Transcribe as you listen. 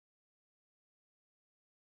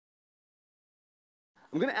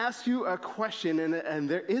I'm going to ask you a question, and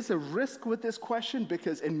there is a risk with this question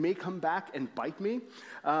because it may come back and bite me.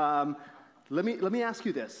 Let me ask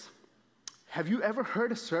you this. Have you ever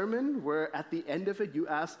heard a sermon where at the end of it you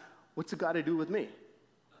ask, what's it got to do with me?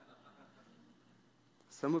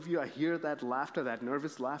 Some of you, I hear that laughter, that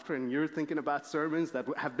nervous laughter, and you're thinking about sermons that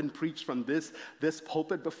have been preached from this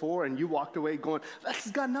pulpit before, and you walked away going,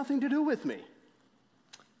 that's got nothing to do with me.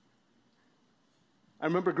 I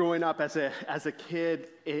remember growing up as a kid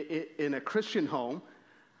in a Christian home.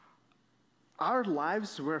 Our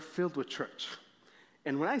lives were filled with church.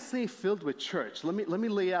 And when I say filled with church, let me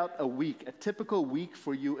lay out a typical week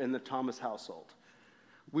for you in the Thomas household.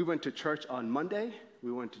 We went to church on Monday,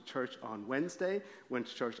 we went to church on Wednesday, went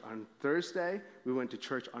to church on Thursday, we went to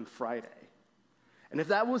church on Friday. And if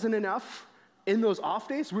that wasn't enough, in those off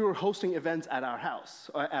days, we were hosting events at our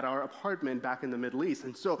house, at our apartment back in the Middle East.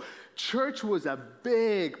 And so church was a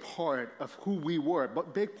big part of who we were,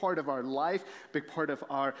 but big part of our life, big part of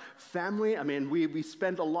our family. I mean, we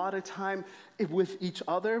spent a lot of time with each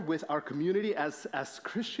other, with our community as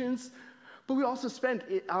Christians. But we also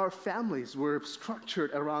our families were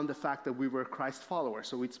structured around the fact that we were Christ followers.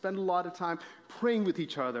 So we'd spend a lot of time praying with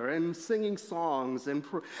each other and singing songs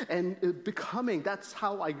and becoming, that's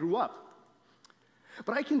how I grew up.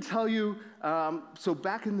 But I can tell you, so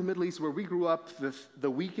back in the Middle East where we grew up, the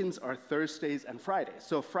weekends are Thursdays and Fridays.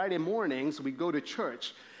 So Friday mornings, we go to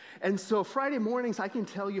church. And so Friday mornings, I can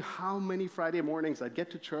tell you how many Friday mornings I'd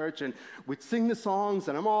get to church and we'd sing the songs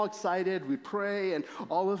and I'm all excited, we pray and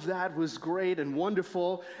all of that was great and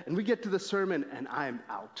wonderful. And we get to the sermon and I'm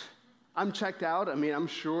out. I'm checked out. I mean, I'm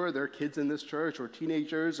sure there are kids in this church or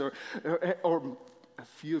teenagers or a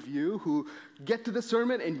few of you who get to the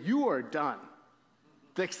sermon and you are done.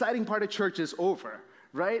 The exciting part of church is over,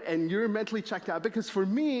 right? And you're mentally checked out. Because for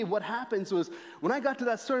me, what happens was when I got to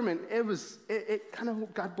that sermon, it kind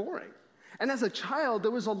of got boring. And as a child,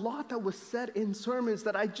 there was a lot that was said in sermons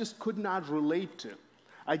that I just could not relate to.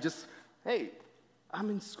 Hey, I'm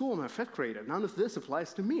in school, I'm a fifth grader. None of this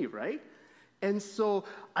applies to me, right? And so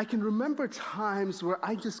I can remember times where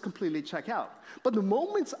I just completely check out. But the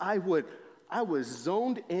moments I was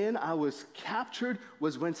zoned in, I was captured,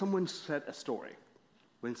 was when someone said a story.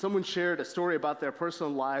 When someone shared a story about their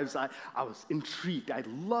personal lives, I was intrigued. I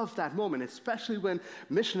loved that moment, especially when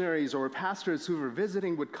missionaries or pastors who were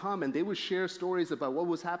visiting would come and they would share stories about what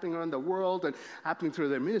was happening around the world and happening through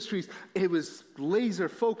their ministries. It was laser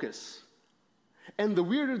focus. And the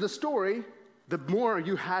weirder the story, the more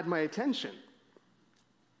you had my attention.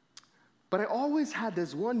 But I always had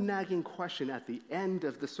this one nagging question at the end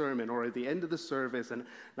of the sermon or at the end of the service, and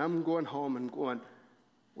I'm going home and going,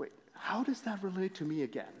 wait, how does that relate to me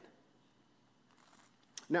again?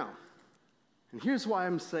 Now, and here's why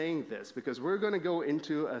I'm saying this, because we're going to go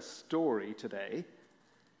into a story today.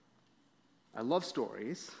 I love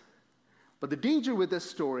stories, but the danger with this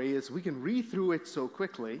story is we can read through it so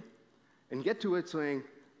quickly and get to it saying,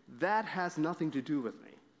 that has nothing to do with me.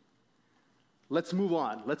 Let's move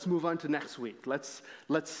on. Let's move on to next week. Let's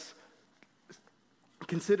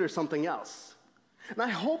consider something else. And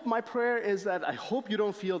my prayer is that I hope you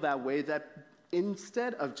don't feel that way, that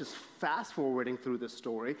instead of just fast-forwarding through the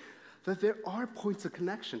story, that there are points of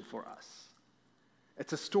connection for us.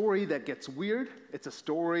 It's a story that gets weird. It's a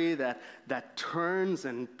story that turns,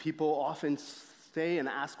 and people often stay and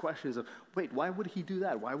ask questions of, wait, why would he do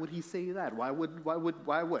that? Why would he say that? Why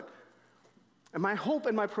would? And my hope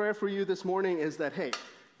and my prayer for you this morning is that, hey,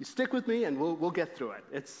 you stick with me and we'll get through it.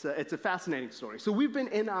 It's a fascinating story. So we've been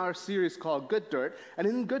in our series called Good Dirt, and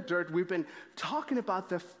in Good Dirt we've been talking about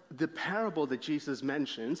the parable that Jesus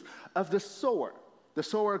mentions of the sower. The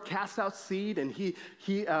sower casts out seed, and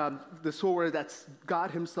the sower, that's God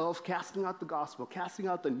himself, casting out the gospel, casting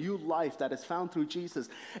out the new life that is found through Jesus.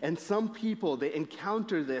 And some people, they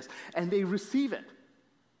encounter this and they receive it.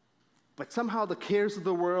 But somehow the cares of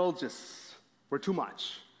the world just were too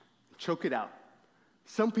much. Choke it out.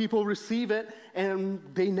 Some people receive it, and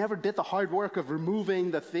they never did the hard work of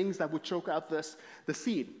removing the things that would choke out the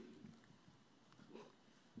seed.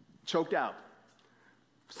 Choked out.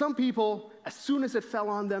 Some people, as soon as it fell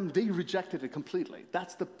on them, they rejected it completely.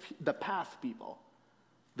 That's the path people.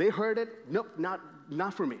 They heard it, nope,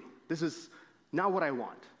 not for me. This is not what I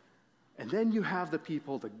want. And then you have the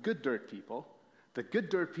people, the good dirt people. The good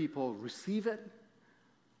dirt people receive it,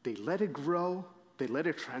 they let it grow, they let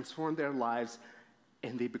it transform their lives,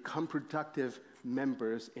 and they become productive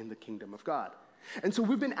members in the kingdom of God. And so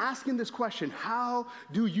we've been asking this question, how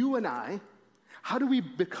do you and I How do we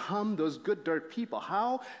become those good dirt people?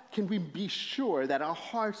 How can we be sure that our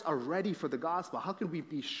hearts are ready for the gospel? How can we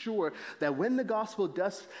be sure that when the gospel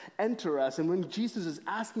does enter us and when Jesus is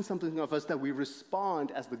asking something of us, that we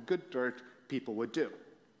respond as the good dirt people would do?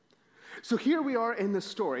 So here we are in the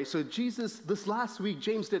story. So Jesus, this last week,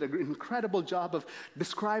 James did an incredible job of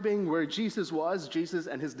describing where Jesus was. Jesus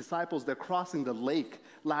and his disciples, they're crossing the lake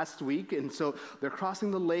last week. And so they're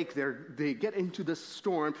crossing the lake. They get into the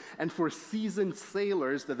storm. And for seasoned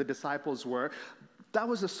sailors that the disciples were, that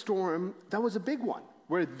was a storm, that was a big one,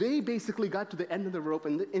 where they basically got to the end of the rope.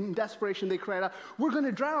 And in desperation, they cried out, "We're going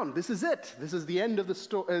to drown. This is it. This is the end of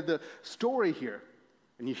the story here."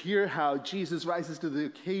 And you hear how Jesus rises to the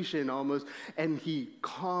occasion almost, and he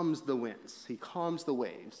calms the winds. He calms the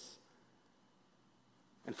waves.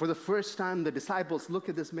 And for the first time, the disciples look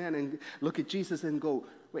at this man and look at Jesus and go,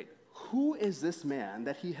 wait, who is this man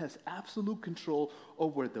that he has absolute control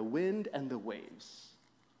over the wind and the waves?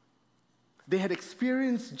 They had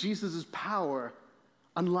experienced Jesus' power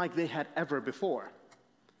unlike they had ever before.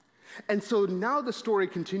 And so now the story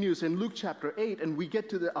continues in Luke chapter 8, and we get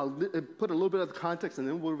to I'll put a little bit of the context, and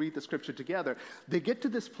then we'll read the scripture together. They get to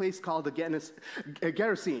this place called the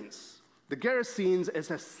Gerasenes. The Gerasenes is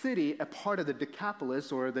a city, a part of the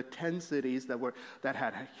Decapolis, or the 10 cities that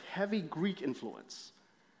had heavy Greek influence.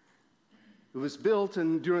 It was built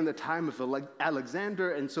during the time of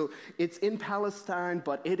Alexander, and so it's in Palestine,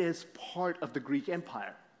 but it is part of the Greek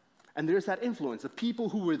Empire. And there's that influence. The people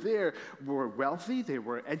who were there were wealthy, they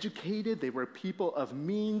were educated, they were people of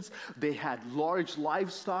means, they had large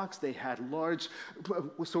livestock, they had large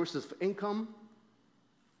sources of income.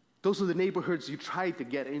 Those are the neighborhoods you tried to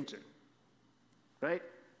get into, right?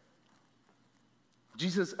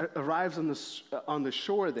 Jesus arrives on the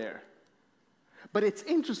shore there. But it's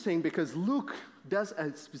interesting because Luke does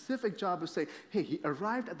a specific job of saying, hey, he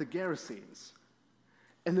arrived at the Gerasenes.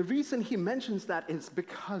 And the reason he mentions that is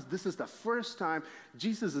because this is the first time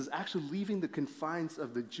Jesus is actually leaving the confines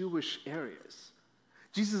of the Jewish areas.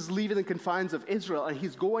 Jesus is leaving the confines of Israel, and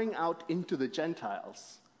he's going out into the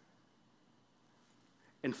Gentiles.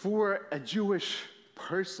 And for a Jewish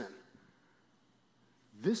person,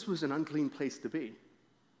 this was an unclean place to be.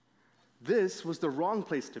 This was the wrong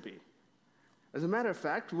place to be. As a matter of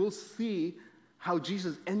fact, we'll see how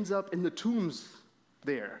Jesus ends up in the tombs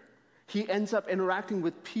there. He ends up interacting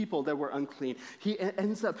with people that were unclean. He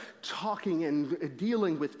ends up talking and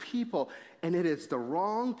dealing with people, and it is the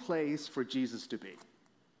wrong place for Jesus to be.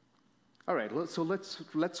 All right, so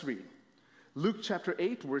let's read. Luke chapter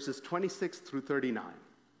 8, verses 26 through 39.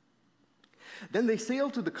 Then they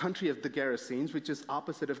sailed to the country of the Gerasenes, which is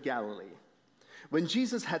opposite of Galilee. When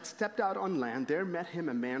Jesus had stepped out on land, there met him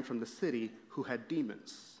a man from the city who had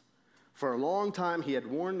demons. For a long time he had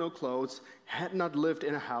worn no clothes, had not lived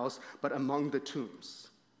in a house, but among the tombs.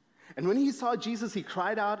 And when he saw Jesus, he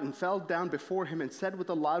cried out and fell down before him and said with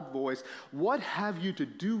a loud voice, "What have you to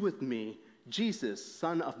do with me, Jesus,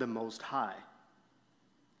 Son of the Most High?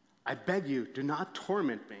 I beg you, do not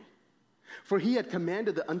torment me." For he had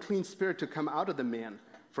commanded the unclean spirit to come out of the man.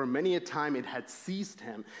 For many a time it had seized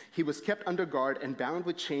him. He was kept under guard and bound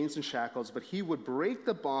with chains and shackles, but he would break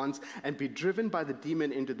the bonds and be driven by the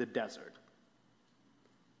demon into the desert.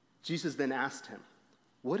 Jesus then asked him,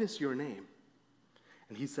 "What is your name?"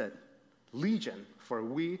 And he said, "Legion,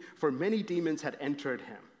 for many demons had entered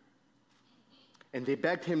him." And they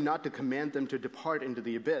begged him not to command them to depart into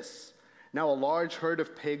the abyss. Now a large herd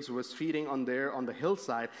of pigs was feeding on the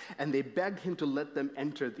hillside, and they begged him to let them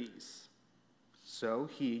enter these. So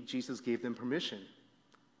Jesus gave them permission.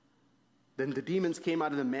 Then the demons came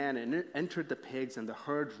out of the man and entered the pigs, and the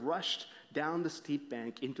herd rushed down the steep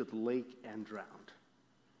bank into the lake and drowned.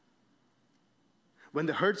 When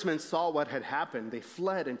the herdsmen saw what had happened, they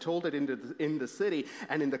fled and told it in the city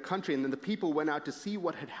and in the country, and then the people went out to see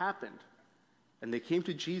what had happened. And they came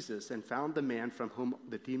to Jesus and found the man from whom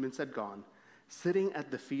the demons had gone, sitting at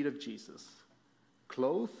the feet of Jesus,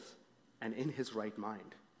 clothed and in his right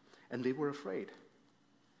mind. And they were afraid.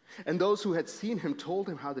 And those who had seen him told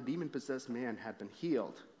him how the demon-possessed man had been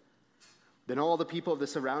healed. Then all the people of the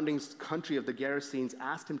surrounding country of the Gerasenes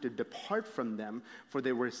asked him to depart from them, for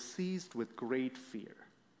they were seized with great fear.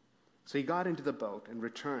 So he got into the boat and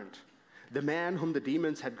returned. The man whom the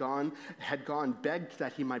demons had gone begged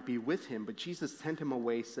that he might be with him, but Jesus sent him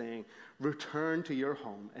away, saying, "Return to your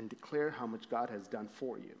home and declare how much God has done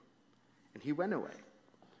for you." And he went away,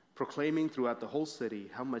 proclaiming throughout the whole city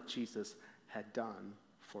how much Jesus had done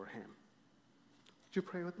for him. Would you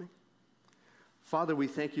pray with me? Father, we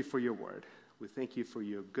thank you for your word. We thank you for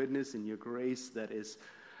your goodness and your grace that is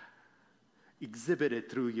exhibited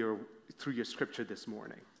through your scripture this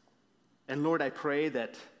morning. And Lord, I pray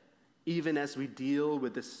that even as we deal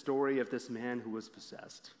with the story of this man who was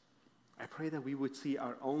possessed, I pray that we would see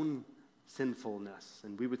our own sinfulness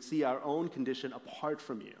and we would see our own condition apart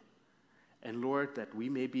from you. And Lord, that we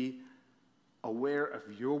may be aware of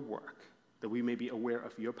your work, that we may be aware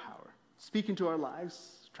of your power. Speak into our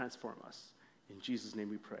lives, transform us. In Jesus' name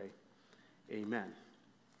we pray. Amen.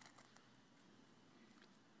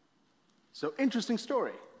 So, interesting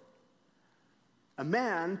story. A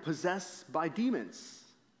man possessed by demons.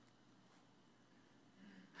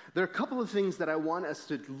 There are a couple of things that I want us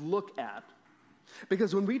to look at,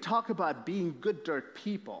 because when we talk about being good dirt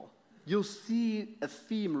people, you'll see a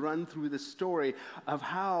theme run through the story of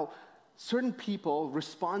how certain people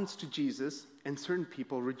respond to Jesus and certain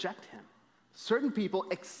people reject him. Certain people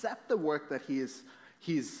accept the work that he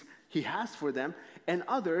has for them, and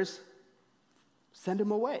others send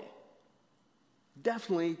him away.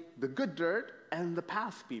 Definitely the good dirt and the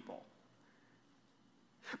path people.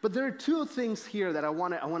 But there are two things here that I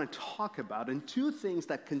want to talk about, and two things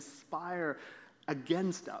that conspire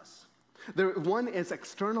against us. One is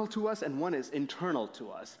external to us and one is internal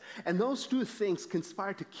to us. And those two things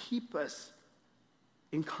conspire to keep us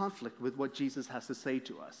in conflict with what Jesus has to say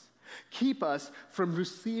to us. Keep us from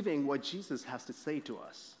receiving what Jesus has to say to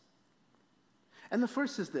us. And the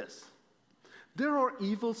first is this. There are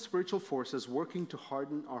evil spiritual forces working to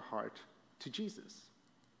harden our heart to Jesus.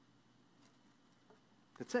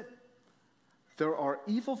 That's it. There are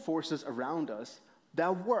evil forces around us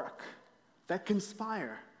that work, that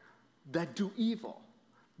conspire, that do evil,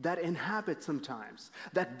 that inhabit sometimes,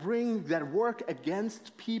 that work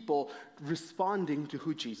against people responding to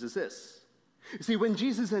who Jesus is. You see, when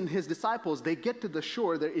Jesus and his disciples, they get to the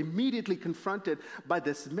shore, they're immediately confronted by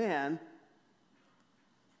this man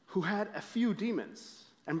who had a few demons.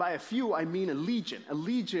 And by a few, I mean a legion. A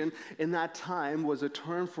legion in that time was a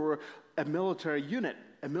term for a military unit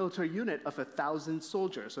of 1,000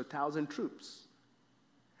 soldiers, or 1,000 troops.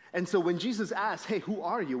 And so when Jesus asks, hey, who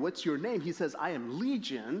are you? What's your name? He says, I am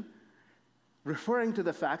Legion, referring to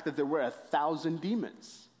the fact that there were 1,000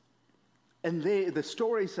 demons. And the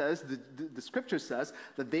story says, the scripture says,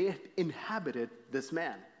 that they inhabited this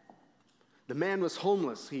man. The man was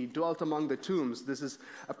homeless. He dwelt among the tombs. This is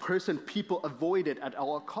a person people avoided at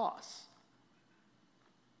all costs.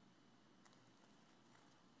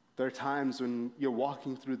 There are times when you're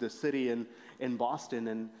walking through the city in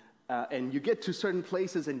Boston and you get to certain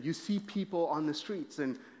places and you see people on the streets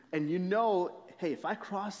and you know, hey, if I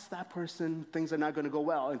cross that person, things are not going to go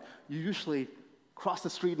well. And you usually cross the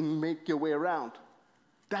street and make your way around.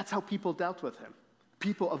 That's how people dealt with him.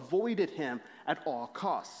 People avoided him at all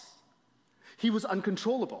costs. He was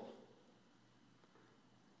uncontrollable.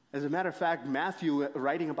 As a matter of fact, Matthew,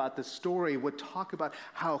 writing about this story, would talk about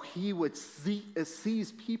how he would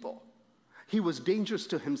seize people. He was dangerous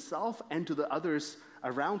to himself and to the others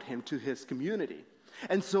around him, to his community.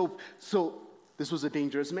 And so this was a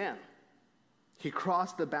dangerous man. He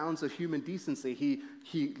crossed the bounds of human decency.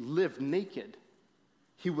 He lived naked.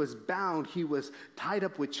 He was bound. He was tied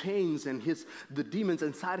up with chains, and the demons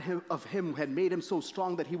inside of him had made him so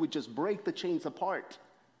strong that he would just break the chains apart.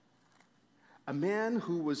 A man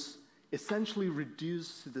who was essentially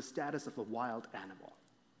reduced to the status of a wild animal.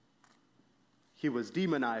 He was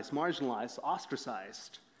demonized, marginalized,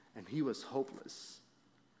 ostracized, and he was hopeless.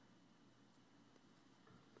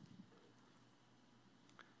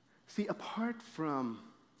 See, apart from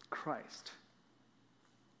Christ,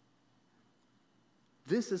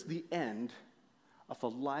 this is the end of a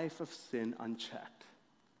life of sin unchecked.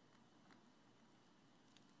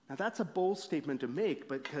 Now, that's a bold statement to make,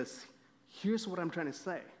 because here's what I'm trying to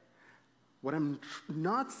say. What I'm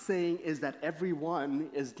not saying is that everyone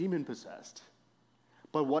is demon-possessed.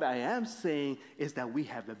 But what I am saying is that we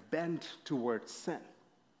have a bent towards sin.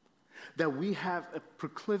 That we have a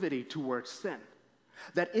proclivity towards sin.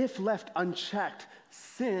 That if left unchecked,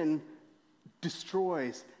 sin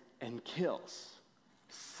destroys and kills.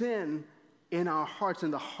 Sin in our hearts,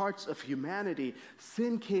 in the hearts of humanity,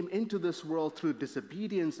 sin came into this world through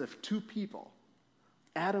disobedience of two people,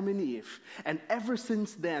 Adam and Eve. And ever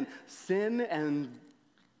since then, sin and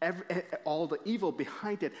all the evil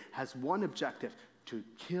behind it has one objective: to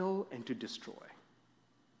kill and to destroy.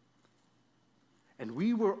 And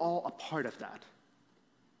we were all a part of that.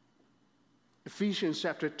 Ephesians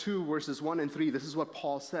chapter 2, verses 1 and 3, this is what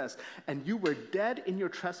Paul says. And you were dead in your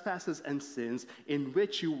trespasses and sins in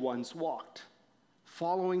which you once walked,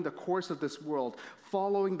 following the course of this world,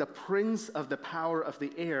 following the prince of the power of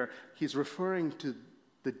the air. He's referring to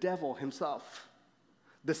the devil himself,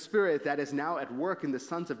 the spirit that is now at work in the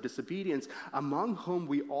sons of disobedience, among whom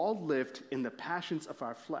we all lived in the passions of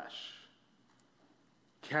our flesh.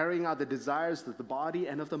 carrying out the desires of the body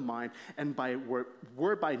and of the mind, and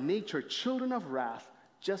were by nature children of wrath,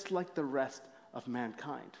 just like the rest of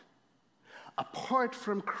mankind. Apart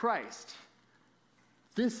from Christ,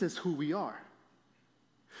 this is who we are.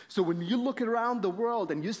 So when you look around the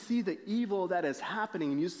world and you see the evil that is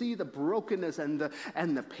happening, and you see the brokenness and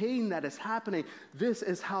the pain that is happening, this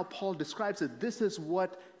is how Paul describes it. This is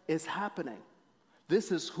what is happening.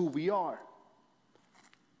 This is who we are.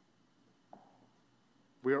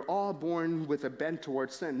 We are all born with a bent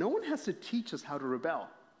towards sin. No one has to teach us how to rebel.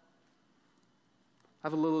 I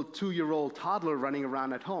have a little 2-year-old toddler running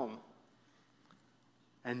around at home.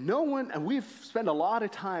 And we've spent a lot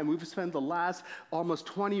of time, we've spent the last almost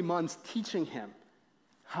 20 months teaching him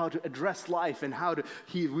how to address life and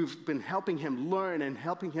we've been helping him learn and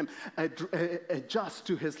helping him adjust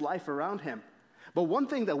to his life around him. But one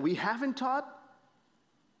thing that we haven't taught,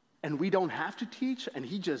 and we don't have to teach, and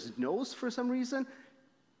he just knows for some reason,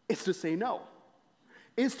 is to say no.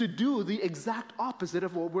 Is to do the exact opposite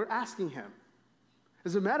of what we're asking him.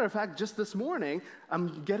 As a matter of fact, just this morning,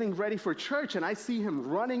 I'm getting ready for church, and I see him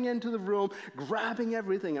running into the room, grabbing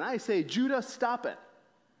everything, and I say, "Judah, stop it."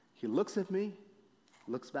 He looks at me,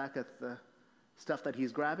 looks back at the stuff that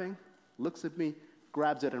he's grabbing, looks at me,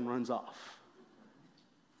 grabs it, and runs off.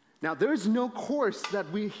 Now, there's no course that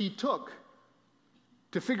he took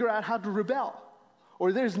to figure out how to rebel,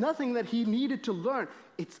 or there's nothing that he needed to learn.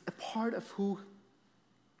 It's a part of who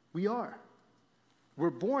we are. We're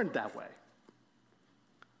born that way.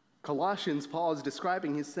 Colossians, Paul is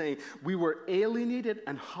describing, he's saying, we were alienated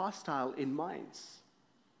and hostile in minds.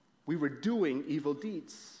 We were doing evil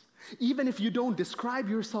deeds. Even if you don't describe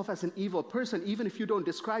yourself as an evil person, even if you don't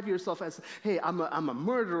describe yourself as, hey, I'm a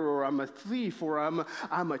murderer, or I'm a thief, or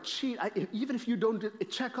I'm a cheat, even if you don't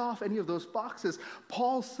check off any of those boxes,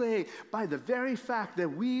 Paul's saying, by the very fact that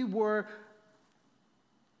we were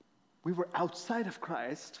outside of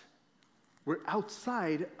Christ, we're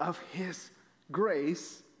outside of his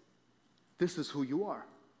grace, this is who you are.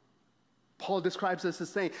 Paul describes us as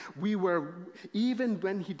saying, even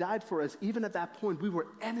when he died for us, even at that point, we were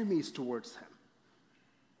enemies towards him.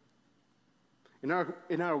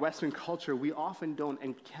 In our Western culture, we often don't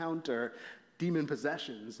encounter demon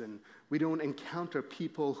possessions, and we don't encounter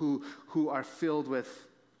people who are filled with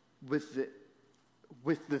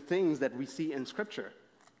the things that we see in Scripture.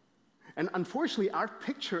 And unfortunately, our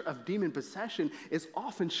picture of demon possession is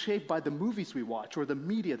often shaped by the movies we watch or the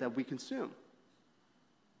media that we consume.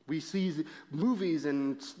 We see movies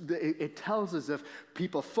and it tells us of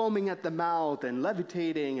people foaming at the mouth and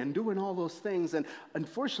levitating and doing all those things. And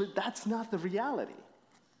unfortunately, that's not the reality.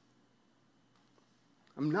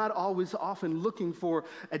 I'm not always often looking for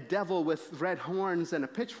a devil with red horns and a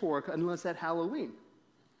pitchfork unless at Halloween.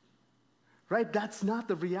 Right? That's not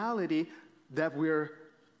the reality that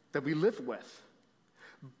we live with.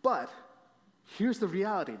 But here's the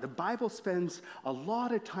reality. The Bible spends a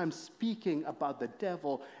lot of time speaking about the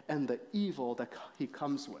devil and the evil that he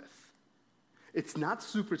comes with. It's not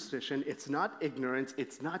superstition, it's not ignorance,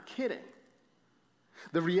 it's not kidding.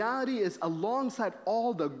 The reality is, alongside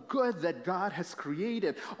all the good that God has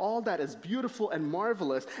created, all that is beautiful and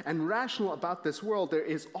marvelous and rational about this world, there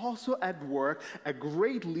is also at work a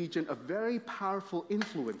great legion of very powerful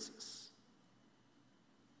influences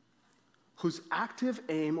whose active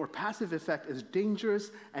aim or passive effect is dangerous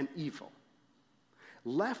and evil.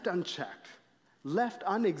 Left unchecked, left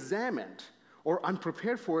unexamined, or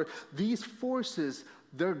unprepared for, these forces,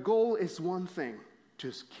 their goal is one thing: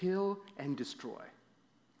 to kill and destroy.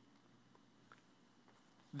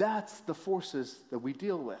 That's the forces that we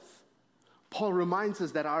deal with. Paul reminds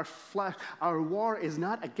us that our war is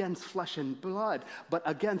not against flesh and blood, but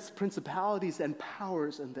against principalities and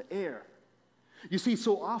powers in the air. You see,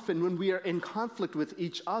 so often when we are in conflict with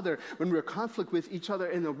each other, when we're in conflict with each other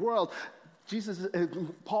in the world,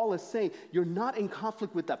 Paul is saying, you're not in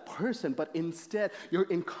conflict with that person, but instead you're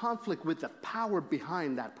in conflict with the power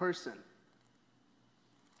behind that person.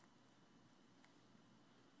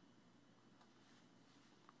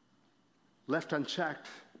 Left unchecked,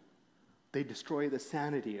 they destroy the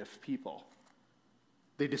sanity of people.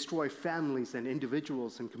 They destroy families and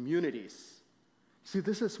individuals and communities. See,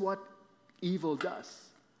 this is what evil does.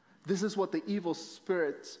 This is what the evil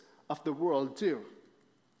spirits of the world do.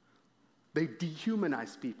 They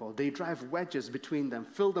dehumanize people. They drive wedges between them,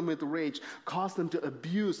 fill them with rage, cause them to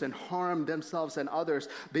abuse and harm themselves and others.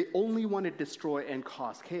 They only want to destroy and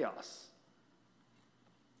cause chaos.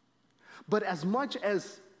 But as much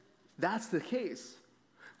as that's the case,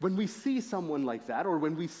 when we see someone like that, or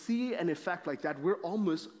when we see an effect like that, we're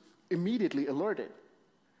almost immediately alerted.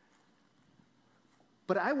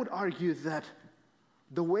 But I would argue that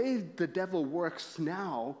the way the devil works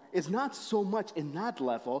now is not so much in that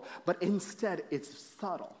level, but instead it's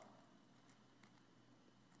subtle.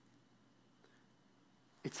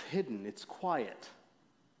 It's hidden, it's quiet.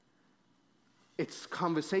 It's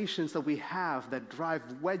conversations that we have that drive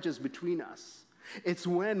wedges between us. It's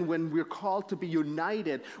when we're called to be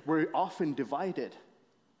united, we're often divided.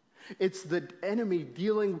 It's the enemy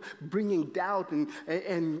bringing doubt and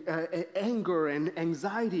anger and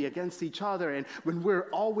anxiety against each other. And when we're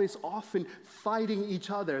always often fighting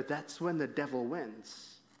each other, that's when the devil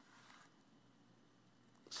wins.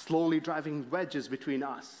 Slowly driving wedges between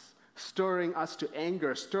us, stirring us to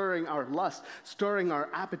anger, stirring our lust, stirring our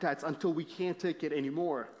appetites until we can't take it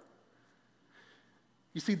anymore.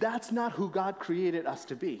 You see, that's not who God created us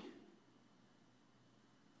to be.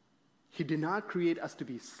 He did not create us to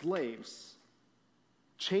be slaves,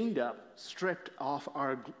 chained up, stripped off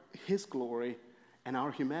His glory and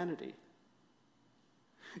our humanity.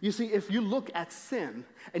 You see, if you look at sin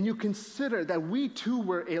and you consider that we too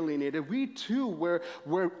were alienated, we too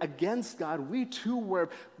were against God, we too were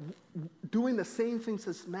doing the same things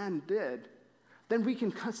this man did, then we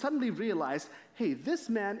can suddenly realize, hey, this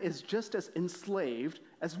man is just as enslaved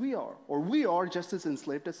as we are, or we are just as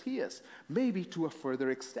enslaved as he is, maybe to a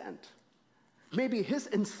further extent. Maybe his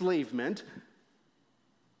enslavement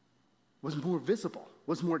was more visible,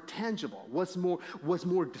 was more tangible, was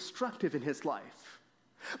more destructive in his life.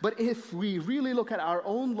 But if we really look at our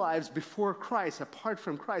own lives before Christ, apart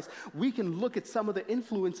from Christ, we can look at some of the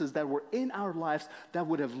influences that were in our lives that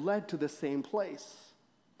would have led to the same place.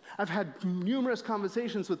 I've had numerous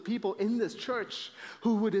conversations with people in this church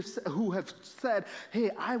who have said,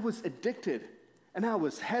 hey, I was addicted and I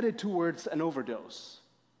was headed towards an overdose.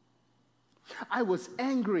 I was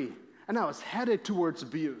angry, and I was headed towards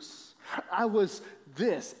abuse. I was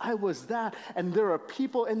this, I was that, and there are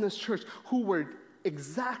people in this church who were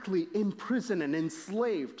exactly in prison and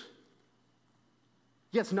enslaved.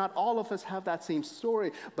 Yes, not all of us have that same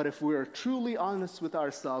story, but if we're truly honest with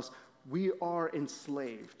ourselves, we are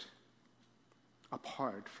enslaved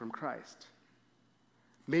apart from Christ.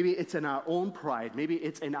 Maybe it's in our own pride. Maybe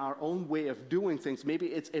it's in our own way of doing things. Maybe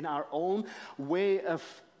it's in our own way of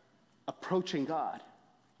approaching God.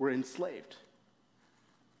 We're enslaved.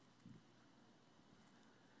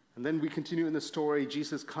 And then we continue in the story.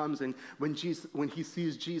 Jesus comes, and when he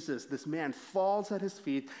sees Jesus, this man falls at his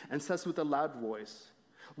feet and says with a loud voice,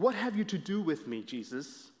 "What have you to do with me,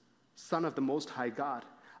 Jesus, Son of the Most High God?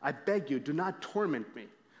 I beg you, do not torment me."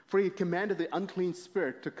 For he commanded the unclean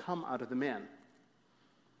spirit to come out of the man.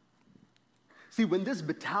 See, when this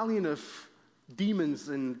battalion of demons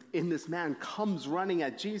in this man comes running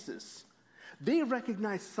at Jesus, they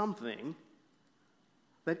recognize something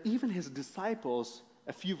that even his disciples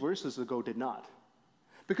a few verses ago did not.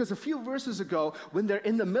 Because a few verses ago, when they're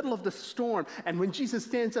in the middle of the storm and when Jesus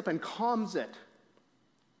stands up and calms it,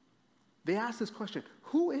 they ask this question,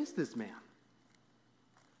 who is this man?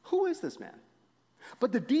 Who is this man?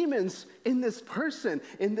 But the demons in this person,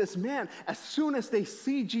 in this man, as soon as they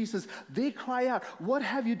see Jesus, they cry out, "What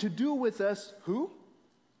have you to do with us?" Who?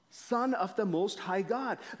 Son of the Most High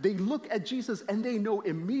God. They look at Jesus and they know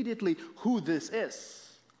immediately who this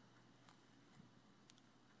is.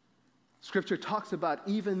 Scripture talks about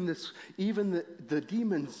even the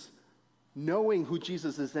demons knowing who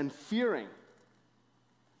Jesus is and fearing.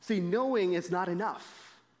 See, knowing is not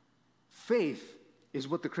enough. Faith is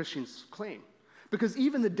what the Christians claim. Because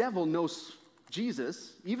even the devil knows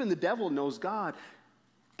Jesus, even the devil knows God.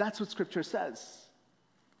 That's what Scripture says.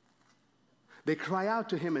 They cry out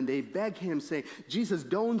to him and they beg him, saying, "Jesus,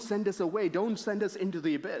 don't send us away. Don't send us into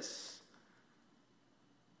the abyss."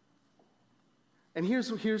 And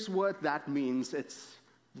here's what that means. It's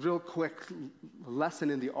a real quick lesson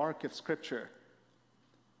in the arc of Scripture.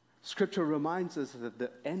 Scripture reminds us that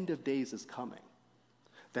the end of days is coming.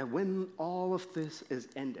 That when all of this is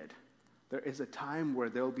ended, there is a time where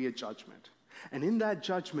there will be a judgment. And in that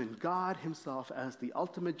judgment, God himself, as the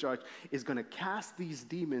ultimate judge, is going to cast these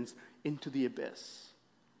demons into the abyss.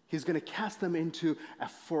 He's going to cast them into a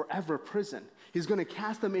forever prison. He's going to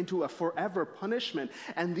cast them into a forever punishment.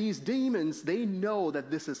 And these demons, they know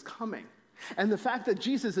that this is coming. And the fact that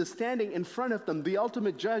Jesus is standing in front of them, the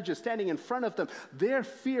ultimate judge is standing in front of them, their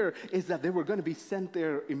fear is that they were going to be sent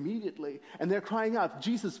there immediately. And they're crying out,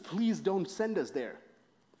 "Jesus, please don't send us there."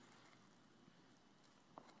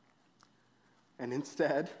 And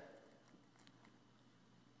instead,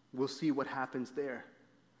 we'll see what happens there.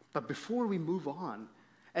 But before we move on,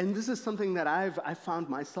 and this is something that I've found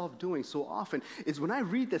myself doing so often, is when I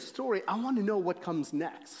read this story, I want to know what comes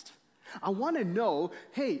next. I want to know,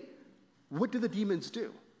 hey, what do the demons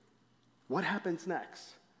do? What happens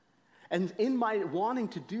next? And in my wanting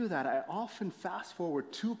to do that, I often fast forward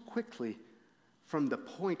too quickly from the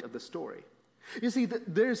point of the story. You see,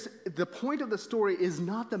 the point of the story is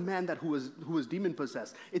not the man who was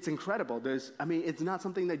demon-possessed. It's incredible. It's not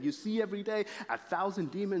something that you see every day, 1,000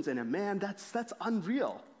 demons and a man. That's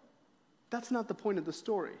unreal. That's not the point of the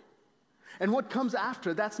story. And what comes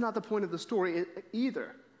after, that's not the point of the story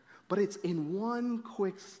either. But it's in one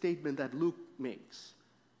quick statement that Luke makes.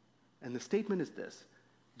 And the statement is this: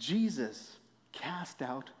 Jesus cast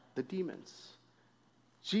out the demons.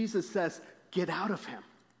 Jesus says, get out of him.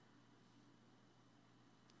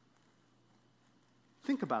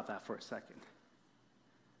 Think about that for a second.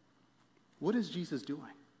 What is Jesus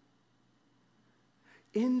doing?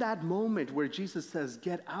 In that moment where Jesus says,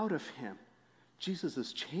 get out of him, Jesus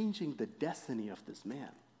is changing the destiny of this man.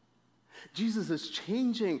 Jesus is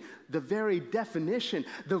changing the very definition,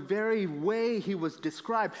 the very way he was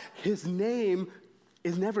described. His name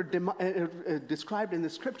is never described in the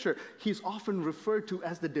scripture. He's often referred to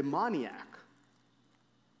as the demoniac,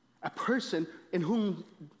 a person in whom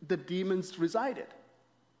the demons resided.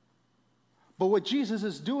 But what Jesus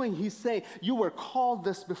is doing, he's saying, you were called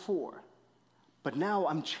this before, but now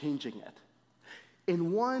I'm changing it.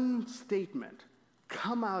 In one statement,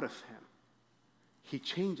 come out of him, he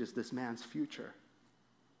changes this man's future.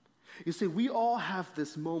 You see, we all have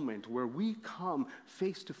this moment where we come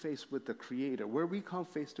face to face with the Creator, where we come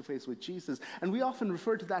face to face with Jesus, and we often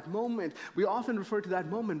refer to that moment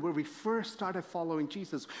where we first started following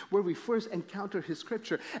Jesus, where we first encountered his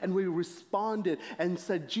scripture, and we responded and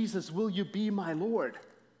said, Jesus, will you be my Lord?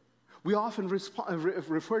 We often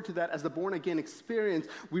refer to that as the born-again experience.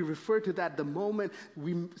 We refer to that the moment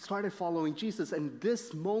we started following Jesus, and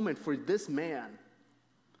this moment for this man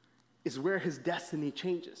is where his destiny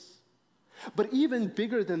changes. But even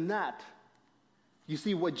bigger than that, you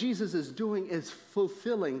see, what Jesus is doing is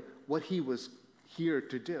fulfilling what he was here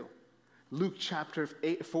to do. Luke chapter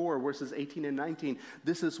 4, verses 18 and 19,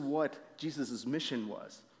 this is what Jesus' mission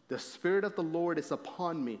was. The Spirit of the Lord is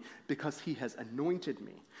upon me because he has anointed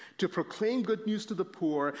me to proclaim good news to the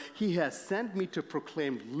poor. He has sent me to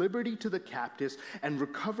proclaim liberty to the captives and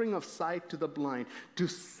recovering of sight to the blind, to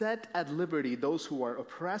set at liberty those who are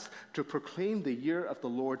oppressed, to proclaim the year of the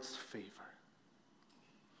Lord's favor.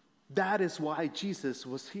 That is why Jesus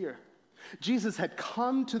was here. Jesus had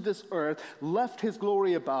come to this earth, left his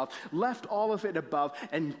glory above, left all of it above,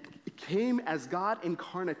 and came as God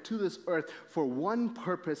incarnate to this earth for one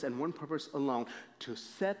purpose and one purpose alone, to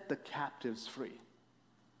set the captives free.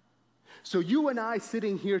 So you and I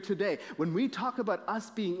sitting here today, when we talk about us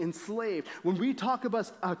being enslaved, when we talk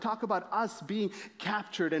about us being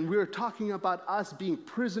captured, and we're talking about us being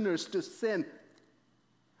prisoners to sin,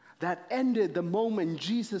 that ended the moment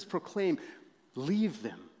Jesus proclaimed, leave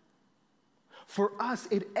them. For us,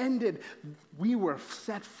 it ended, we were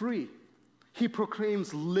set free. He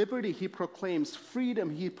proclaims liberty, he proclaims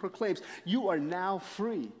freedom, he proclaims, you are now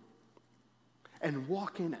free. And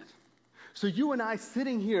walk in it. So you and I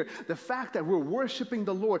sitting here, the fact that we're worshiping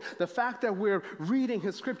the Lord, the fact that we're reading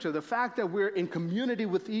his scripture, the fact that we're in community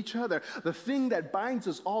with each other, the thing that binds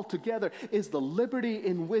us all together is the liberty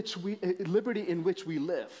in which we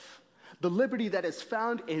live. The liberty that is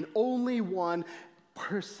found in only one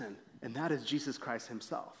person, and that is Jesus Christ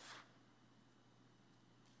himself.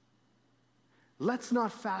 Let's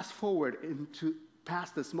not fast forward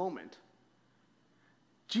past this moment.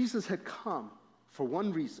 Jesus had come for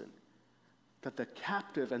one reason, that the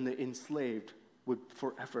captive and the enslaved would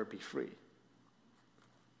forever be free.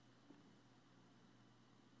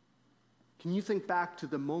 Can you think back to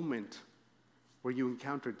the moment where you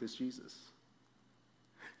encountered this Jesus?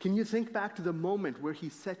 Can you think back to the moment where he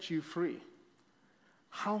set you free?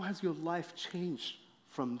 How has your life changed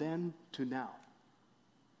from then to now?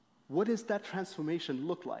 What does that transformation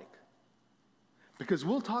look like? Because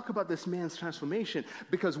we'll talk about this man's transformation,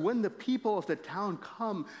 because when the people of the town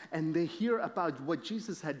come and they hear about what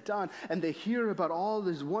Jesus had done and they hear about all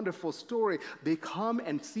this wonderful story, they come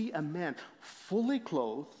and see a man fully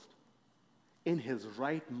clothed in his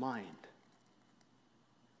right mind,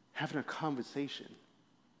 having a conversation,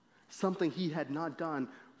 something he had not done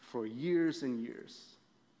for years and years.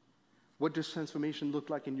 What does transformation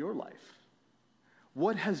look like in your life?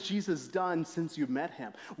 What has Jesus done since you met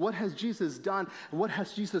him? What has Jesus done? What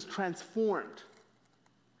has Jesus transformed?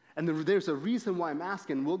 And there's a reason why I'm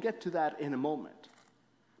asking. We'll get to that in a moment.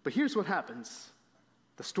 But here's what happens.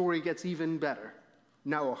 The story gets even better.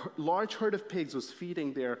 Now, a large herd of pigs was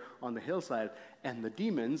feeding there on the hillside, and the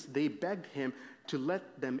demons, they begged him to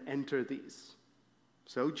let them enter these.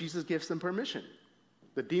 So Jesus gives them permission.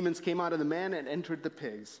 The demons came out of the man and entered the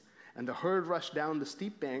pigs. And the herd rushed down the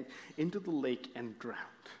steep bank into the lake and drowned.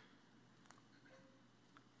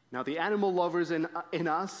 Now, the animal lovers in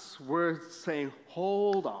us were saying,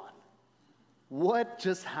 hold on. What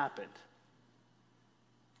just happened?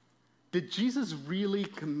 Did Jesus really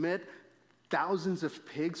commit thousands of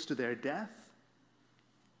pigs to their death?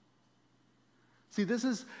 See, this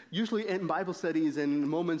is usually in Bible studies and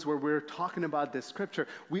moments where we're talking about this scripture,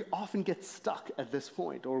 we often get stuck at this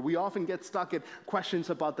point, or we often get stuck at questions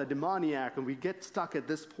about the demoniac, and we get stuck at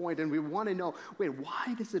this point, and we want to know, wait,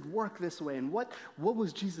 why does it work this way, and what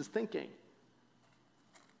was Jesus thinking?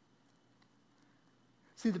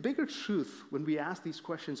 See, the bigger truth when we ask these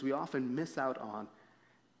questions we often miss out on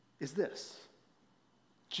is this: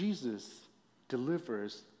 Jesus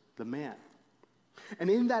delivers the man. And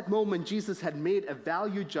in that moment, Jesus had made a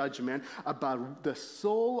value judgment about the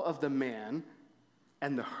soul of the man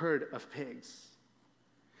and the herd of pigs.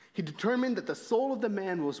 He determined that the soul of the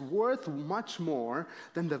man was worth much more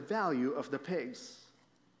than the value of the pigs.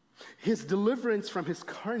 His deliverance from his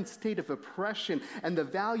current state of oppression and the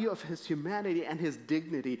value of his humanity and his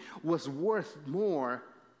dignity was worth more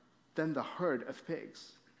than the herd of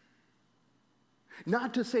pigs.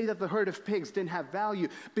 Not to say that the herd of pigs didn't have value,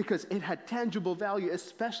 because it had tangible value,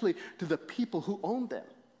 especially to the people who owned them.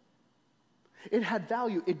 It had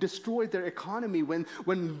value. It destroyed their economy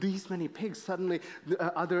when these many pigs suddenly,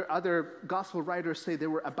 other gospel writers say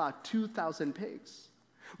there were about 2,000 pigs.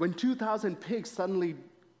 When 2,000 pigs suddenly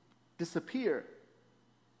disappear,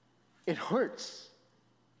 it hurts.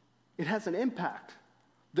 It has an impact.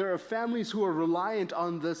 There are families who are reliant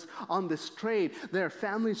on this trade. There are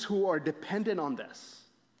families who are dependent on this.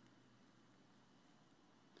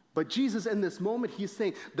 But Jesus, in this moment, he's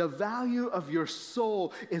saying the value of your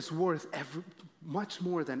soul is worth much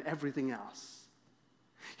more than everything else.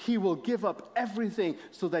 He will give up everything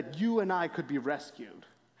so that you and I could be rescued.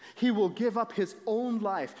 He will give up his own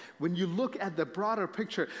life. When you look at the broader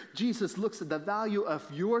picture, Jesus looks at the value of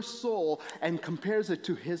your soul and compares it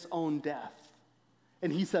to his own death.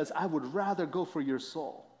 And he says, I would rather go for your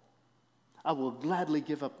soul. I will gladly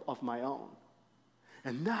give up of my own.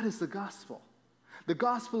 And that is the gospel. The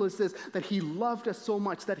gospel is this, that he loved us so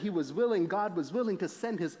much that God was willing to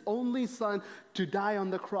send his only son to die on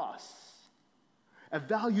the cross. A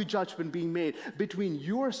value judgment being made between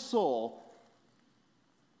your soul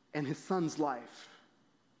and his son's life.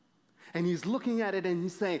 And he's looking at it and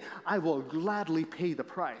he's saying, I will gladly pay the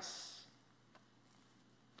price.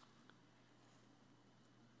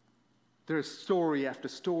 There's story after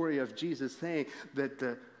story of Jesus saying that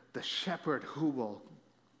the shepherd who will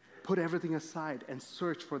put everything aside and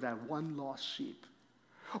search for that one lost sheep.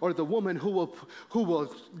 Or the woman who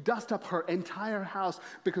will dust up her entire house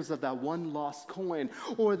because of that one lost coin.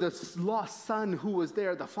 Or the lost son who was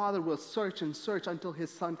there, the father will search and search until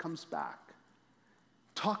his son comes back.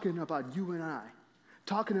 Talking about you and I.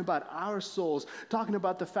 Talking about our souls, talking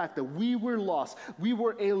about the fact that we were lost, we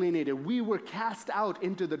were alienated, we were cast out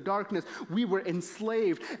into the darkness, we were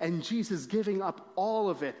enslaved, and Jesus giving up all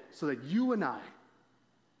of it so that you and I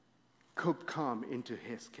could come into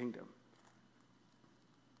his kingdom.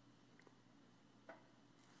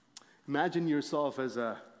 Imagine yourself as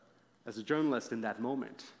a journalist in that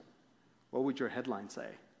moment. What would your headline say?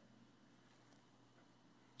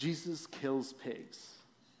 Jesus kills pigs.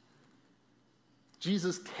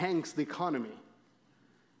 Jesus tanks the economy.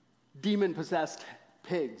 Demon-possessed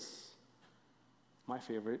pigs. My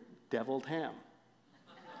favorite, deviled ham.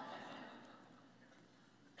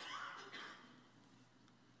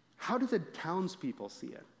 How do the townspeople see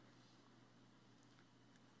it?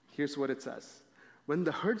 Here's what it says. When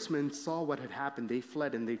the herdsmen saw what had happened, they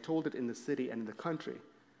fled and they told it in the city and in the country.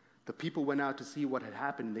 The people went out to see what had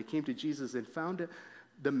happened. They came to Jesus and found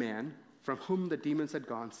the man from whom the demons had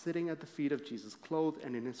gone, sitting at the feet of Jesus, clothed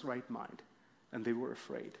and in his right mind, and they were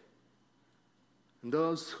afraid. And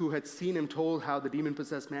those who had seen him told how the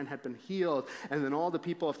demon-possessed man had been healed, and then all the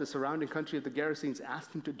people of the surrounding country of the Gerasenes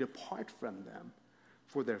asked him to depart from them,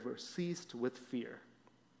 for they were seized with fear.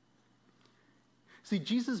 See,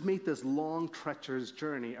 Jesus made this long, treacherous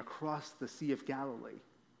journey across the Sea of Galilee,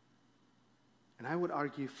 and I would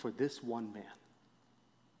argue for this one man.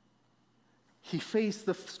 He faced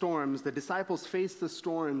the storms, the disciples faced the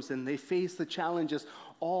storms, and they faced the challenges,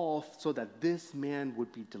 all so that this man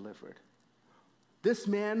would be delivered. This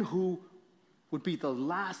man who would be the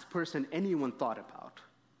last person anyone thought about.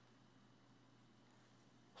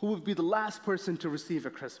 Who would be the last person to receive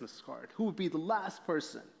a Christmas card? Who would be the last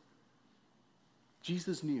person?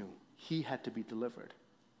 Jesus knew he had to be delivered.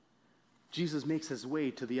 Jesus makes his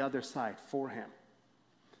way to the other side for him.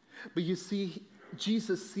 But you see,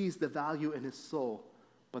 Jesus sees the value in his soul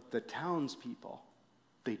But the townspeople,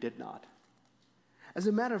 they did not. As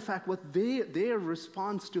a matter of fact, what their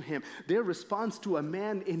response to him, their response to a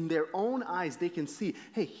man in their own eyes, they can see,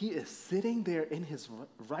 hey, he is sitting there in his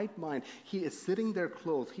right mind. He is sitting there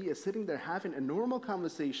clothed. He is sitting there having a normal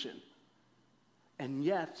conversation. And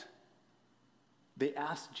yet, they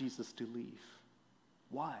asked Jesus to leave.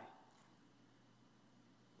 Why?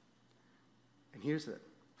 And here's it.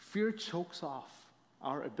 Fear chokes off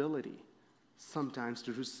our ability sometimes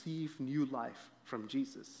to receive new life from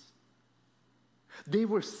Jesus. They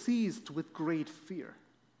were seized with great fear.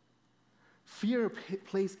 Fear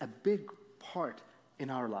plays a big part in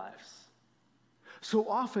our lives. So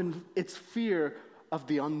often, it's fear of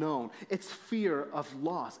the unknown. It's fear of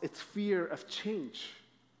loss. It's fear of change.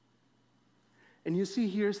 And you see,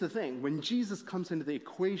 here's the thing. When Jesus comes into the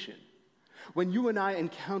equation, when you and I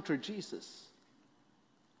encounter Jesus,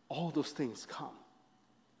 all those things come.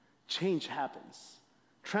 Change happens.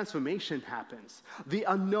 Transformation happens. The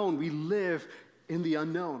unknown, we live in the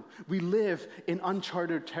unknown. We live in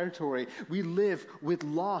uncharted territory. We live with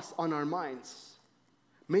loss on our minds.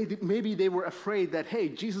 Maybe they were afraid that, hey,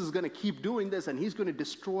 Jesus is going to keep doing this and he's going to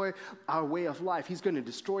destroy our way of life. He's going to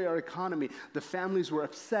destroy our economy. The families were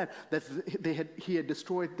upset that he had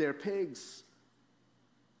destroyed their pigs.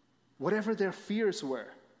 Whatever their fears were,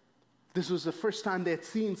 this was the first time they had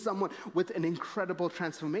seen someone with an incredible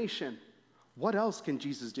transformation. What else can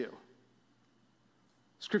Jesus do?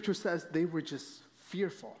 Scripture says they were just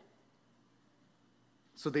fearful.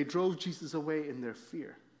 So they drove Jesus away in their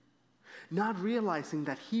fear, not realizing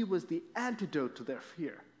that he was the antidote to their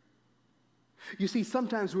fear. You see,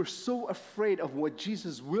 sometimes we're so afraid of what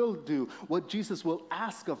Jesus will do, what Jesus will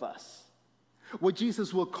ask of us, what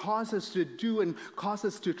Jesus will cause us to do and cause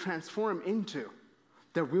us to transform into,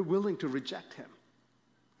 that we're willing to reject him.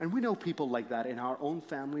 And we know people like that in our own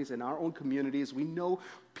families, in our own communities. We know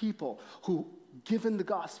people who, given the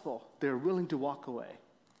gospel, they're willing to walk away.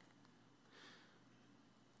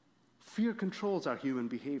 Fear controls our human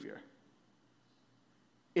behavior.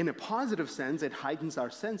 In a positive sense, it heightens our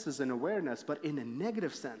senses and awareness, but in a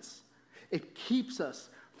negative sense, it keeps us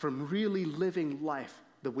from really living life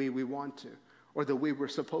the way we want to, or the way we're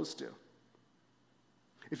supposed to.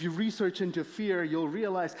 If you research into fear, you'll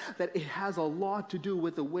realize that it has a lot to do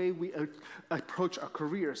with the way we approach our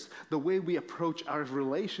careers, the way we approach our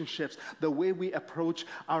relationships, the way we approach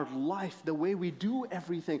our life, the way we do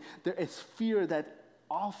everything. There is fear that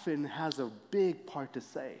often has a big part to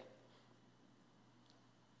say.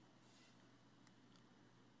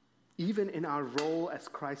 Even in our role as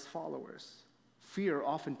Christ followers, fear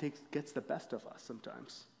often gets the best of us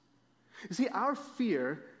sometimes. You see, our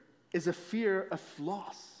fear is a fear of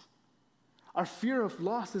loss. Our fear of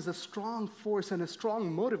loss is a strong force and a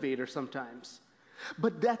strong motivator sometimes.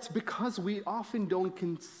 But that's because we often don't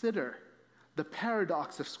consider the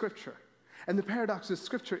paradox of Scripture. And the paradox of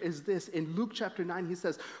Scripture is this. In Luke chapter 9, he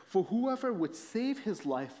says, "For whoever would save his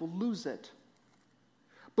life will lose it.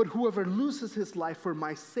 But whoever loses his life for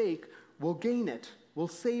my sake will gain it, will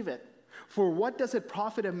save it. For what does it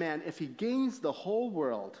profit a man if he gains the whole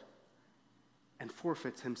world and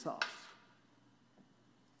forfeits himself?"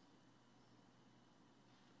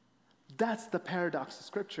 That's the paradox of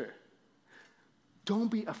Scripture. Don't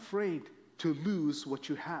be afraid to lose what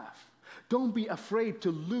you have. Don't be afraid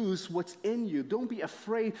to lose what's in you. Don't be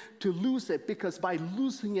afraid to lose it, because by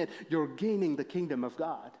losing it, you're gaining the kingdom of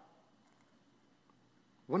God.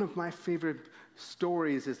 One of my favorite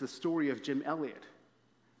stories is the story of Jim Elliot.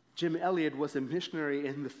 Jim Elliot was a missionary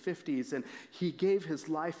in the 50s, and he gave his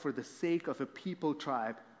life for the sake of a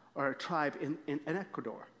tribe in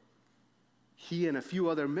Ecuador. He and a few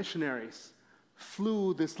other missionaries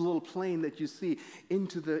flew this little plane that you see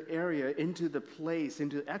into the area, into the place,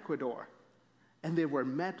 into Ecuador. And they were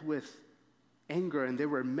met with anger, and they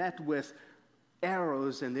were met with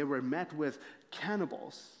arrows, and they were met with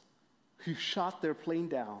cannibals who shot their plane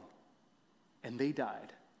down, and they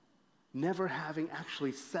died, never having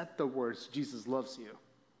actually said the words, "Jesus loves you."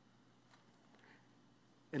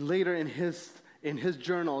 And later in his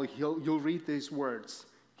journal, you'll read these words,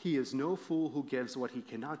 "He is no fool who gives what he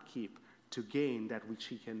cannot keep to gain that which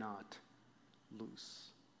he cannot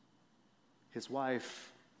lose." His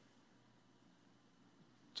wife,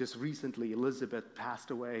 just recently, Elizabeth,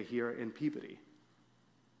 passed away here in Peabody.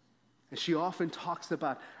 And she often talks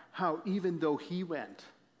about how even though he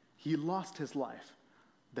lost his life,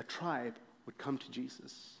 the tribe would come to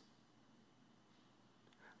Jesus.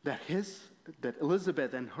 That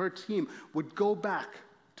Elizabeth and her team would go back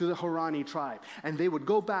to the Harani tribe, and they would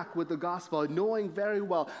go back with the gospel, knowing very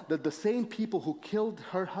well that the same people who killed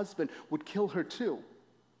her husband would kill her too.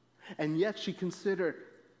 And yet she considered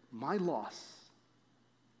my loss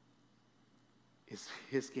is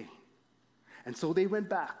his gain. And so they went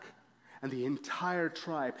back, and the entire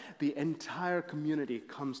tribe, the entire community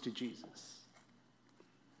comes to Jesus.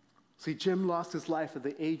 See, Jim lost his life at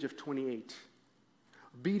the age of 28.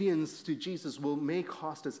 Obedience to Jesus may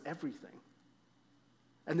cost us everything.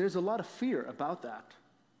 And there's a lot of fear about that.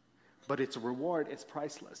 But its reward is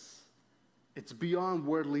priceless. It's beyond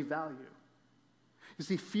worldly value. You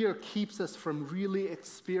see, fear keeps us from really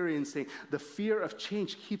experiencing. The fear of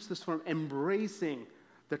change keeps us from embracing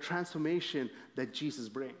the transformation that Jesus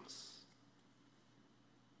brings.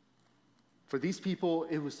 For these people,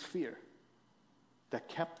 it was fear that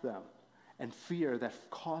kept them, and fear that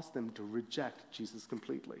caused them to reject Jesus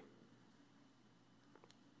completely.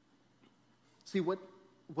 See, what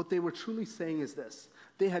they were truly saying is this.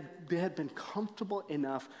 They had been comfortable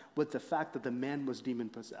enough with the fact that the man was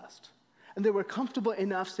demon-possessed. And they were comfortable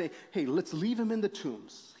enough to say, hey, let's leave him in the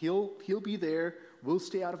tombs. He'll be there. We'll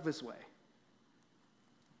stay out of his way.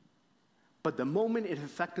 But the moment it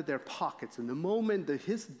affected their pockets, and the moment that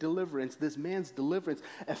his deliverance, this man's deliverance,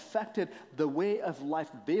 affected the way of life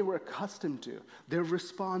they were accustomed to, their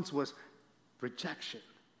response was rejection.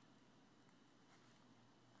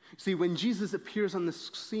 See, when Jesus appears on the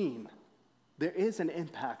scene, there is an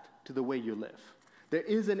impact to the way you live. There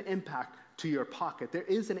is an impact to your pocket. There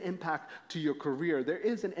is an impact to your career. There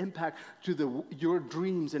is an impact to your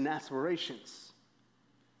dreams and aspirations.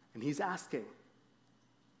 And he's asking,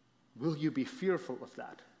 will you be fearful of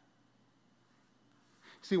that?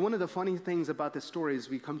 See, one of the funny things about this story as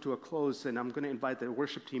we come to a close, and I'm going to invite the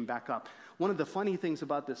worship team back up. One of the funny things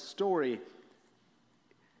about this story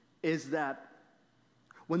is that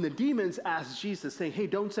when the demons asked Jesus, saying, hey,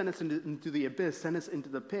 don't send us into the abyss, send us into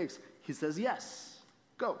the pigs, he says, yes,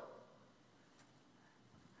 go.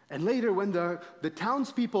 And later when the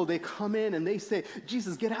townspeople, they come in and they say,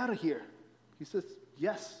 Jesus, get out of here. He says,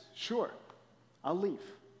 yes, sure, I'll leave.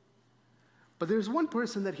 But there's one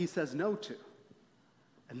person that he says no to,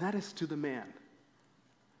 and that is to the man.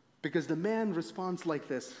 Because the man responds like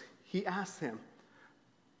this. He asks him,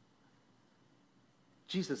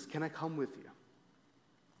 Jesus, can I come with you?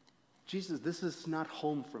 Jesus, this is not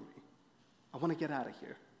home for me. I want to get out of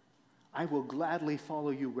here. I will gladly follow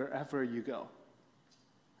you wherever you go.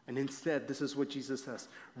 And instead, this is what Jesus says.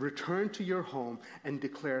 Return to your home and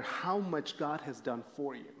declare how much God has done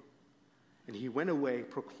for you. And he went away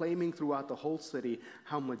proclaiming throughout the whole city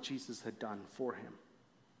how much Jesus had done for him.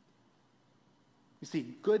 You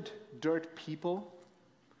see, good dirt people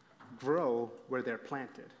grow where they're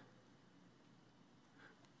planted.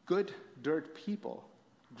 Good dirt people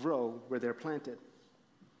grow where they're planted.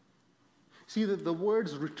 See, the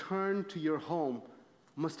words return to your home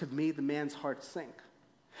must have made the man's heart sink.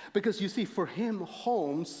 Because you see, for him,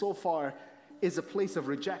 home so far is a place of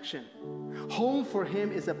rejection. Home for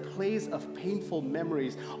him is a place of painful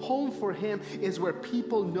memories. Home for him is where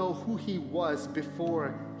people know who he was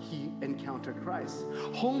before he encountered Christ.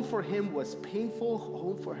 Home for him was painful.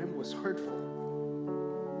 Home for him was hurtful.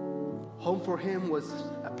 Home for him was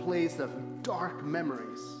a place of dark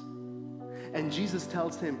memories. And Jesus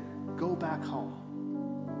tells him, go back home.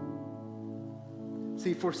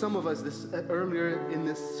 See, for some of us, earlier in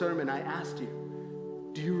this sermon, I asked you,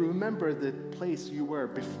 do you remember the place you were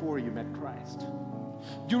before you met Christ?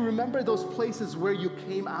 Do you remember those places where you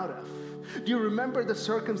came out of? Do you remember the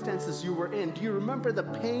circumstances you were in? Do you remember the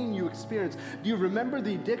pain you experienced? Do you remember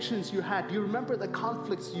the addictions you had? Do you remember the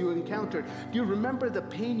conflicts you encountered? Do you remember the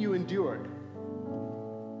pain you endured?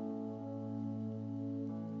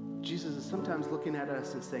 Jesus is sometimes looking at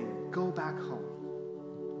us and saying, go back home.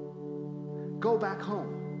 Go back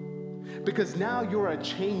home. Because now you're a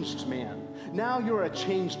changed man. Now you're a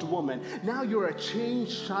changed woman. Now you're a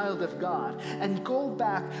changed child of God. And go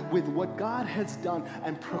back with what God has done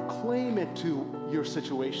and proclaim it to your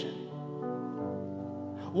situation.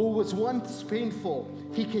 What was once painful,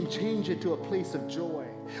 he can change it to a place of joy.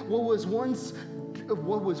 What was once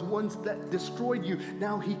that destroyed you,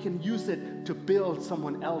 now he can use it to build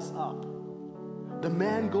someone else up. The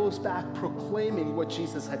man goes back proclaiming what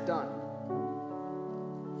Jesus had done.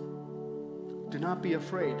 Do not be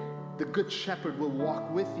afraid. The good shepherd will walk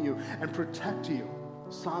with you and protect you.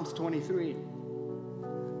 Psalms 23.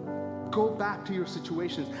 Go back to your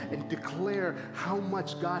situations and declare how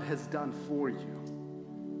much God has done for you.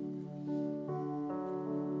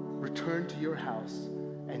 Return to your house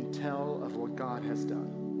and tell of what God has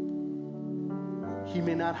done. He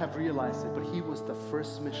may not have realized it, but he was the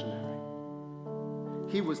first missionary.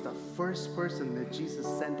 He was the first person that Jesus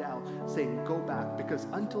sent out saying, go back. Because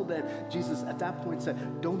until then, Jesus at that point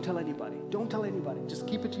said, don't tell anybody. Don't tell anybody. Just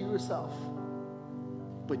keep it to yourself.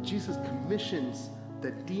 But Jesus commissions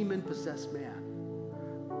the demon-possessed man,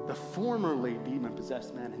 the formerly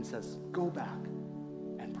demon-possessed man, and says, go back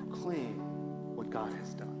and proclaim what God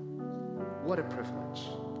has done. What a privilege.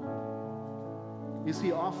 You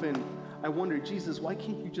see, often I wonder, Jesus, why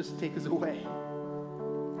can't you just take us away?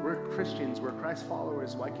 We're Christians, we're Christ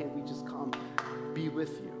followers. Why can't we just come be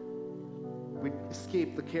with you? We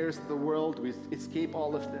escape the cares of the world. We escape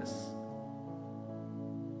all of this.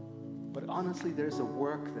 But honestly, there's a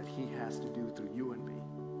work that he has to do through you and me.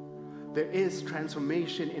 There is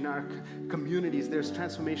transformation in our communities. There's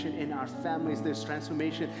transformation in our families. There's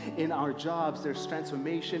transformation in our jobs. There's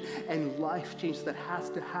transformation and life change that has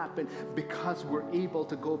to happen because we're able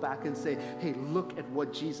to go back and say, hey, look at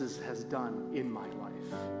what Jesus has done in my life.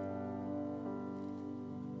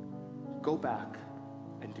 Go back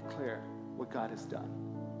and declare what God has done.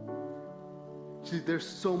 See, there's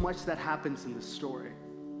so much that happens in this story.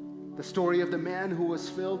 The story of the man who was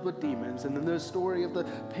filled with demons, and then the story of the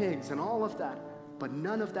pigs and all of that. But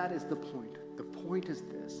none of that is the point. The point is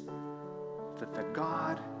this, that the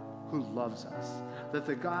God who loves us, that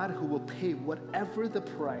the God who will pay whatever the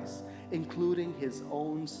price, including his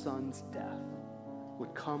own son's death,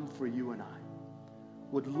 would come for you and I,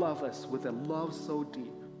 would love us with a love so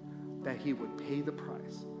deep that he would pay the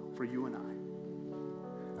price for you and I.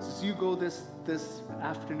 So as you go this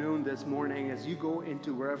afternoon, this morning, as you go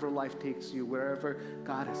into wherever life takes you, wherever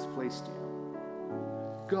God has placed you,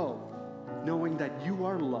 go knowing that you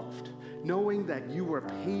are loved, knowing that you were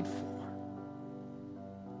paid for,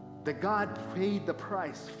 that God paid the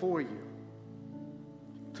price for you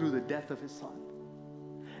through the death of his son.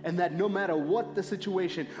 And that no matter what the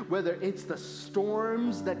situation, whether it's the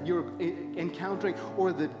storms that you're encountering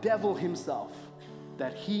or the devil himself,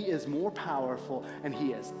 that he is more powerful and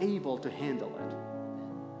he is able to handle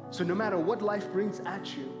it. So no matter what life brings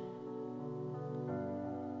at you,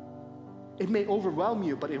 it may overwhelm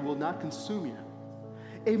you, but it will not consume you.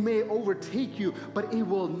 It may overtake you, but it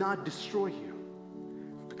will not destroy you,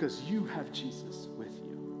 because you have Jesus with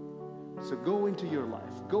you. So go into your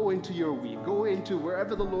life, go into your week, go into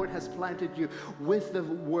wherever the Lord has planted you with the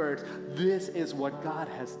word, this is what God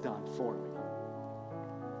has done for me.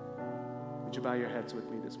 Would you bow your heads with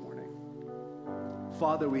me this morning?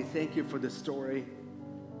 Father, we thank you for this story.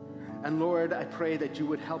 And Lord, I pray that you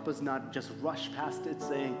would help us not just rush past it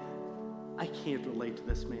saying, I can't relate to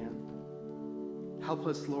this man. Help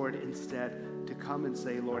us, Lord, instead to come and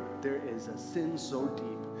say, Lord, there is a sin so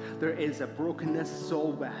deep. There is a brokenness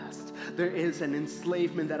so vast. There is an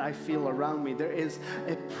enslavement that I feel around me. There is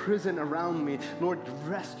a prison around me. Lord,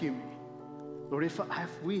 rescue me. Lord, if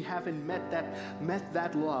we haven't met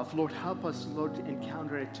that love, Lord, help us, Lord, to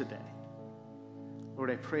encounter it today. Lord,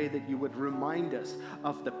 I pray that you would remind us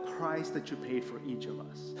of the price that you paid for each of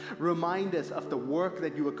us. Remind us of the work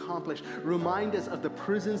that you accomplished. Remind us of the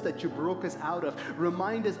prisons that you broke us out of.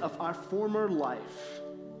 Remind us of our former life.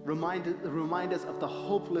 Remind us of the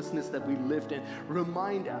hopelessness that we lived in.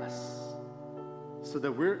 Remind us so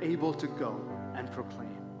that we're able to go and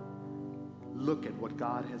proclaim, look at what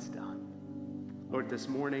God has done. Lord, this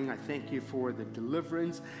morning, I thank you for the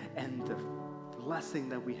deliverance and the blessing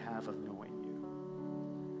that we have of knowing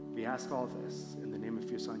you. We ask all this in the name of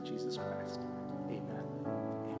your Son, Jesus Christ.